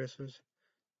 White Christmas.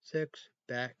 6,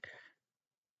 Back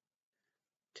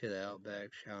to the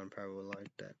Outback. Sean probably would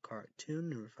like that cartoon.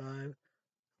 Number 5,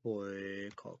 Boy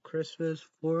Called Christmas.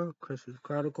 4, Christmas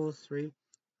Chronicles. 3,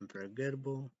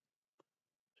 Unforgettable.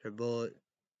 Sir Bullet.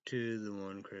 2, The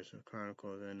One Christmas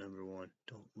Chronicles. And number 1,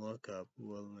 Don't Look Up.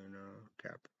 Will Leonardo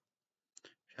DiCaprio.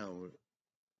 Sean would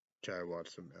try to watch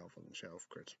some Elf on the Shelf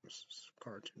Christmas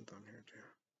cartoons on here too.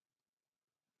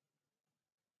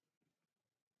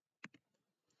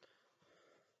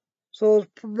 So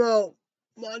it's about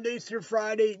Mondays through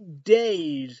Friday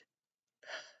days.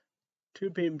 2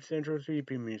 p.m. Central, 3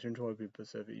 p.m. Eastern, 12 p.m.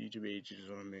 Pacific. YouTube age is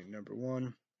on me. Number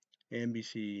 1,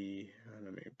 NBC.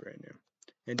 Let me brand new.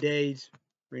 And days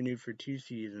renewed for 2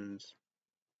 seasons.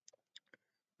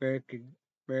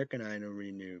 American Idol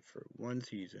renewed for 1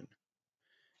 season.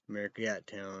 America Got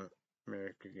Talent.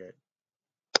 America Got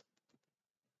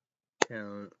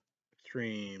Talent.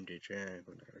 Stream, DJ,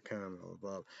 comment all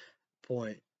above.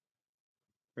 Point.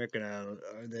 American Idol,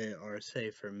 they are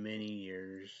safe for many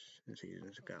years and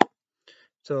seasons to come.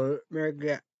 So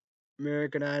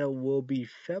American Idol will be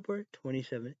February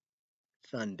 27th,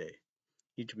 Sunday.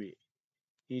 Each week,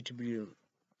 you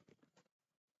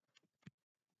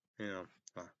know,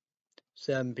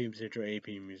 7 p.m. Central, 8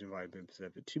 p.m. Eastern, 5 p.m.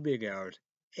 Pacific. 2 big hours.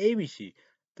 ABC.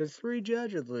 The 3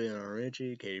 judges: Leon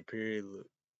Richie, Katy Perry,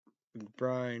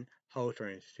 Brian, host,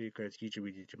 Ryan Secrets, YouTube,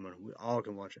 we all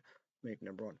can watch it. Make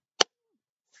number 1.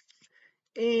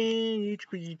 And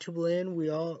YouTube land, we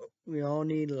all we all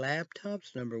need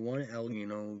laptops. Number one,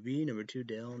 LV. Number two,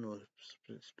 Dell. No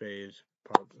space.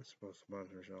 Supposed to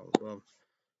sponsor all above.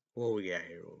 What we got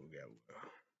here? What we got?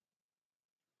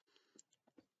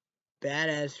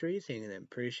 Badass 3 saying that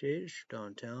appreciates.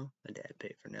 Don't tell. My dad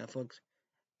paid for Netflix.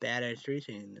 Badass 3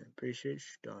 saying that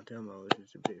appreciates. Don't tell. My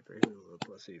wishes to pay for Hulu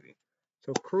Plus TV.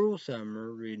 So Cruel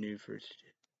Summer renewed for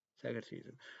second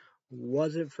season.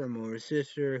 Was it from our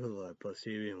sister who had Plus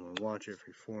TV and will watch it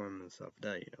freeform and stuff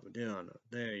that down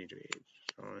there you do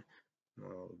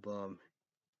all above.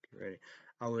 Get ready.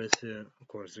 I would assume, of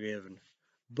course, given,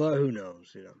 but who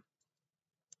knows?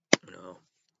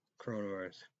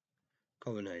 Coronavirus,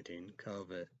 COVID-19,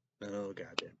 COVID, another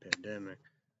goddamn pandemic,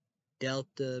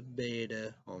 Delta,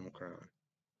 Beta, Omicron.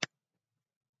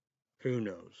 Who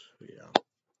knows?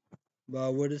 But I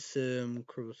would assume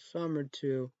Cruel Summer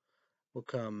 2 will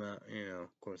come out.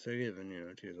 Of course, they're given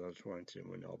 2022.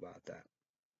 We know about that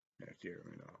next year.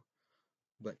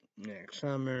 But next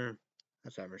summer,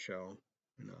 a summer show,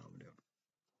 we do.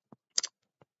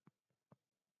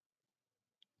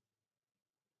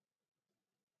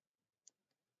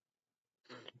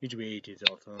 HBO is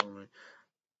also only.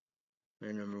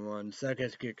 And number one,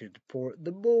 second kick report.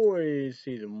 The Boys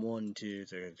season 1, 2,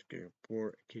 second kick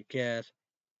report. Kick-Ass.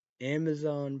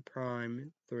 Amazon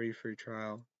Prime 3 free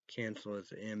trial. Cancel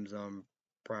as Amazon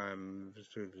Prime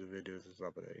videos and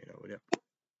stuff like that.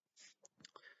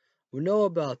 We know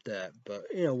about that,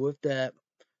 but with that,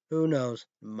 who knows?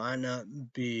 Might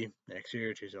not be next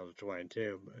year,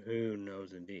 2022, but who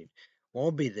knows indeed.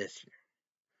 Won't be this year.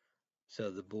 So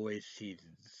The Boys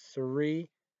season 3,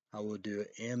 I will do an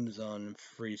Amazon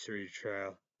free series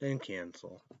trial, then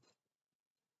cancel.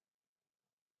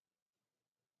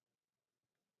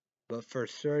 But for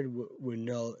certain, we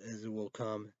know as it will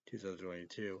come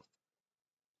 2022.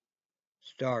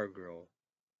 Stargirl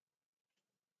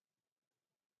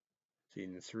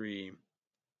season 3,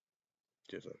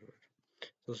 2022.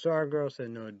 So Stargirl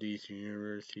said no DC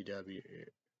Universe, CW,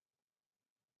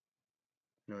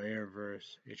 no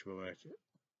Arrowverse, HBO Max,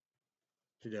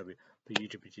 CW, but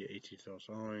YouTube AT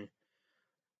also only.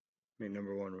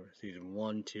 Number 1 season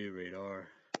 1, 2, Radar,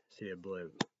 CW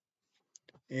Blue.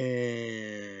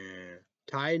 And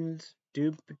Titans,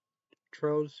 Doom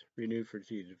Patrols renewed for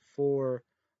season 4.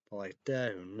 But like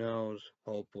that, who knows?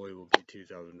 Hopefully, it will be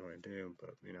 2022.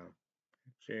 But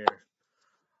share.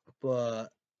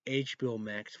 But HBO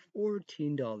Max,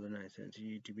 $14.09.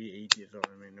 YouTube AT is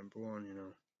already number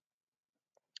 1.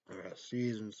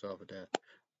 Season stuff like that.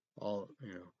 All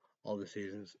the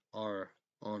seasons are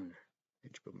on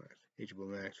HBO Max. HBO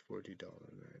Max,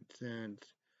 $14.09.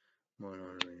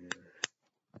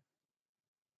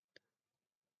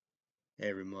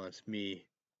 Every month,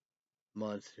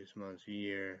 this month,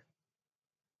 year,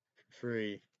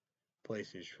 free,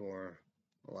 PlayStation 4,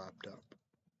 a laptop.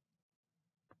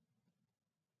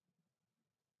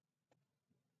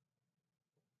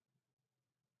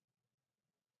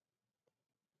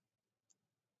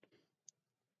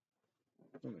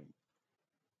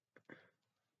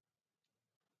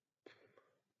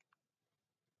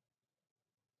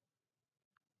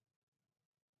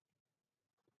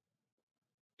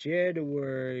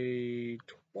 January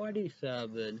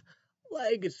 27,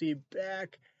 Legacy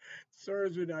back.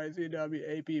 Thursday night, CW,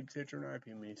 8 p.m. Central, 9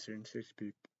 p.m. Eastern, 6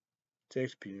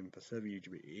 p.m. Pacific,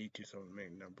 YouTube 8 so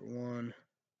make number 1.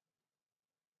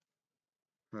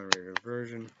 My regular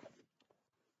version.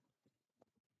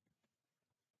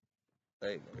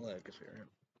 Legacy.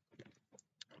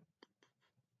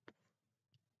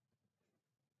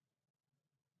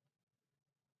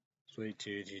 Sweet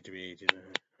Tooth, YouTube 8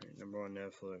 number 1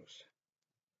 Netflix.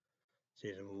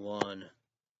 Season 1.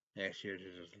 Next year,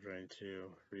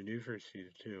 2022. Renewed for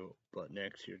season 2, but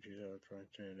next year,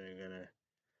 2022, they're gonna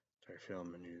start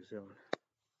filming in New Zealand.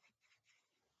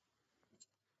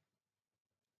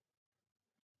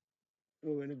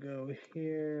 We're gonna go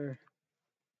here.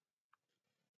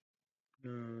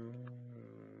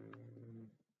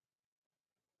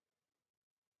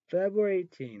 February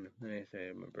 18th. Let me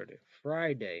say my birthday.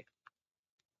 Friday.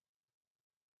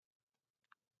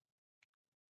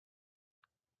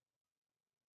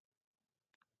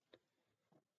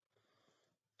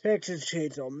 Texas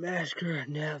Chainsaw Massacre,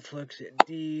 Netflix,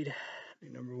 Indeed.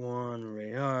 Number 1,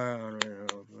 Radar,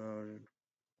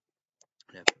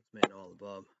 Netflix made all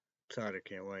above. Excited,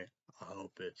 can't wait. I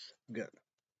hope it's good.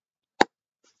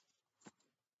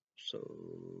 So,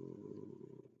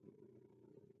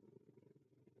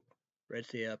 Red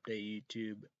State Update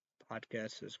YouTube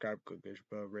podcast. Subscribe, click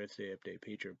above. Red State Update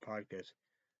Patreon podcast.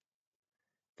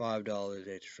 $5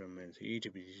 extra from minutes.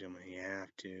 YouTube is something you have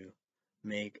to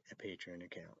make a Patreon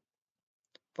account.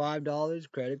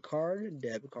 $5 credit card,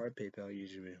 debit card, PayPal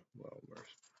usually well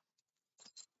worse.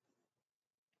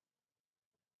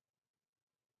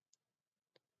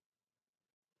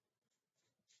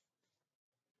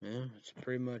 Yeah, that's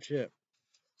pretty much it.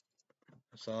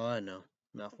 That's all I know.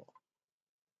 Mouthful.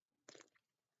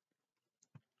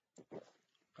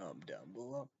 Down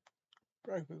below.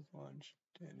 Breakfast, lunch,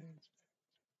 dinner,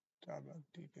 Starbucks,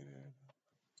 dinner.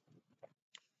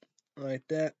 Like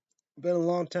that. Been a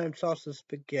long time sauce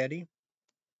spaghetti.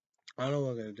 I don't know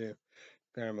what I'm gonna do.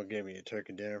 Grandma gave me a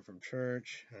turkey dinner from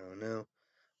church. I don't know.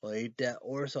 I'll eat that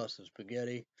or sausage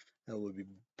spaghetti. That would be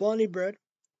bunny bread,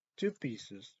 2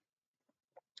 pieces.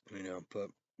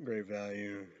 Put great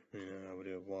value. I would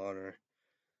do water,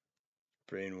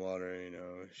 brain water.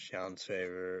 Sean's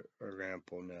favorite or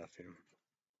grandpa nephew.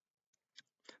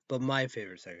 But my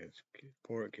favorite second is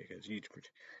pork because each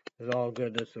it's all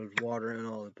good. This is water and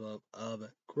all above of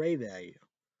great value.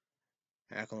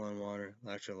 Alkaline water,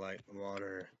 electrolyte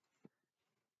water,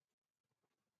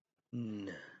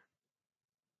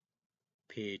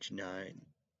 pH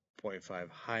 9.5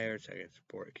 higher, so I can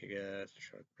support kick-ass,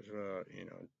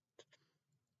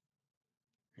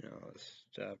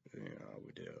 stuff, I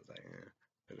would do like,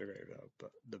 it's a great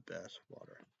but the best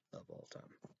water of all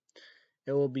time.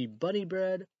 It will be bunny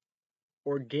bread,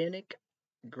 organic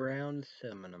ground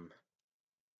cinnamon.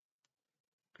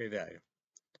 Great value.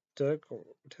 Took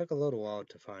a little while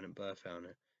to find it, but I found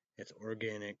it. It's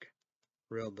organic,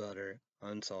 real butter,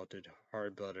 unsalted,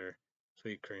 hard butter,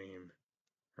 sweet cream,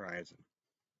 horizon.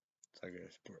 It's like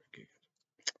a sport kick.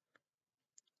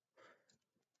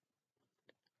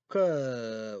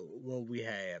 What we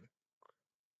have.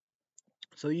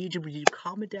 So YouTube, you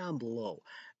comment down below.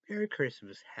 Merry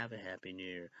Christmas. Have a Happy New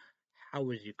Year. How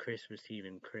was your Christmas Eve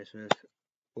and Christmas?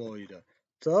 Well,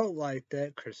 don't like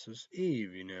that Christmas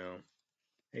Eve,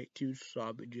 Ate 2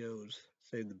 sloppy joes.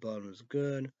 Say the bun was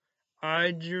good.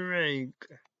 I drank.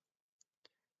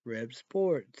 Reb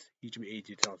Sports. YouTube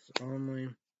 18 sauces only.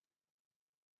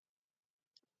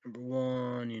 Number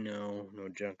 1, no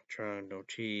junk trunk, no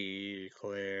cheese,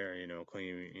 clear,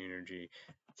 clean energy.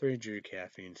 3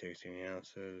 caffeine, 16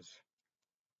 ounces.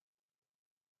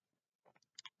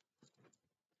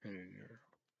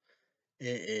 It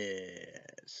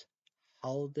is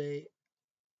holiday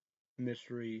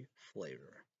mystery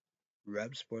flavor.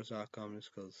 Rebsports.com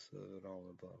just goes it all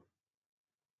above.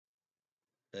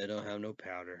 They don't have no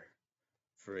powder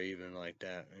for even like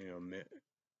that,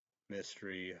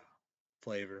 mystery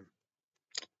flavor.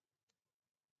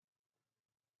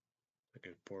 Like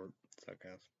a port, I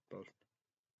suppose.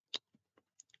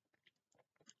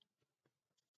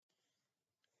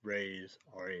 Raise,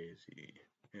 R-A-Z.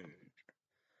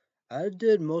 I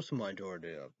did most of my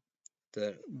Jordan up.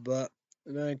 But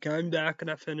then I came back and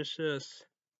I finished this.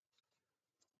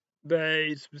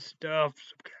 Made some stuff,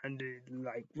 some candy,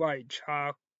 like white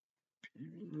chocolate,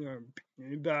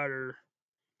 peanut butter,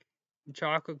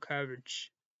 chocolate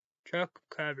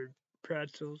covered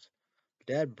pretzels.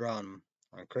 Dad brought them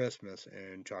on Christmas,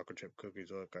 and chocolate chip cookies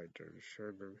look like there's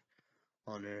sugar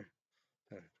on there.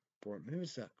 Maybe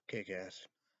it's not kick-ass.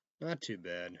 Not too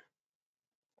bad.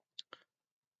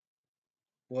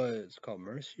 What it's called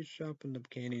Mercy Shop and the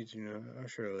candies, I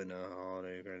surely know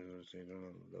holiday Christmas,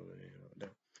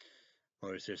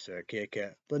 or it's just a Kit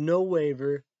Kat, but no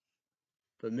waiver,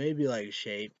 but maybe like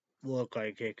shape, look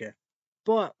like Kit Kat.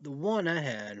 But the one I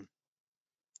had,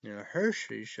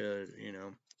 Hershey should,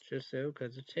 just so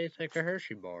because it tastes like a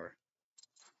Hershey bar.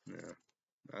 Yeah,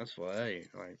 that's why I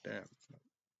ate like that.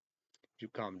 You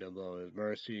comment down below is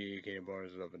Mercy, candy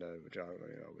bars, stuff like that, which I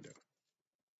would do.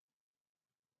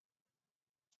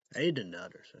 I ate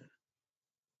another thing.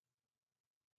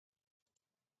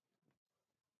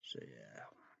 So yeah.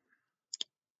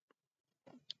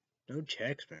 No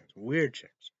checks, man. It's weird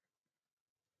checks.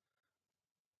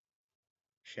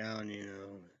 Shawn,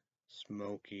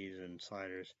 Smokies and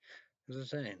sliders. As I was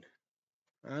saying,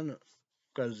 I don't know.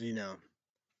 Because,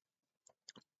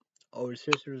 older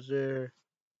sister was there.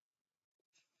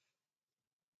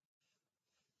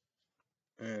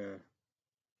 Yeah.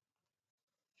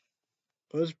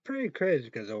 It was pretty crazy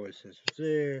because older sister was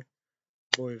there.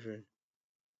 Boyfriend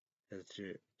has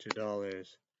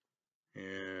 $2.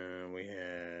 And we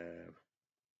have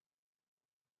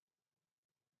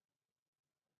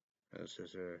a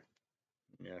sister,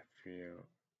 nephew,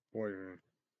 boyfriend,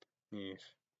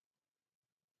 niece.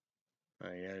 My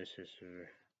other sister,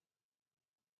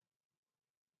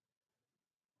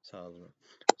 Salzman.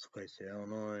 It's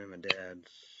Illinois. My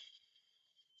dad's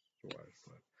wife.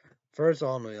 First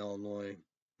Illinois, Illinois.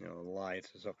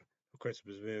 Lights and stuff. A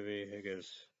Christmas movie. I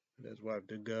guess his wife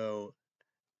to go.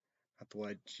 Got the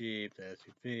white Jeep, the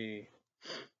SUV,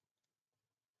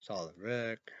 solid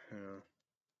wreck,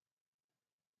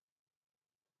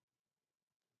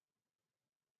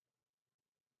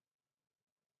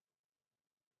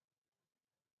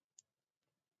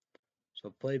 So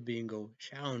play bingo.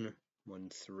 Shaun won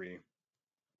 3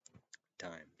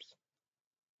 times.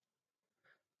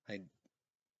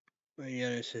 My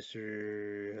younger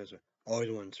sister has always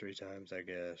won 3 times, I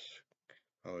guess.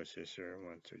 My older sister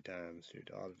won 3 times. 2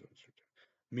 daughters won 3 times.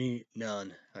 Me,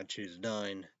 none. I choose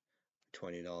 9.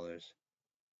 $20.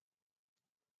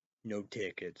 No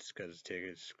tickets, because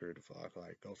tickets screw the fuck.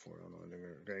 Like, go for it. I don't know.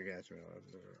 Great guys,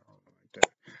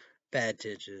 bad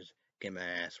teachers, get my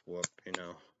ass whooped, or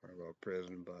go to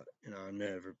prison. But, I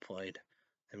never played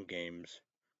them games.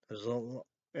 There's a lot,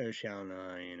 shall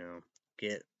not,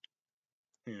 get,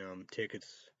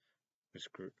 tickets.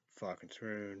 Fucking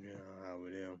screwed, how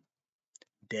we do.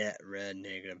 Debt, red,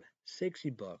 negative,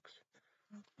 $60.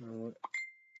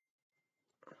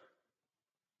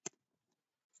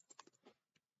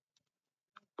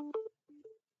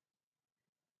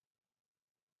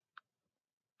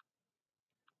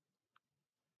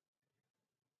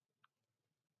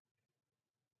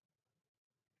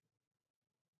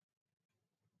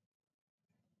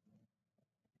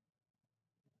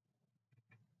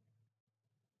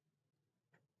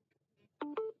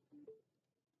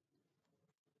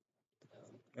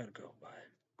 Gotta go. Bye.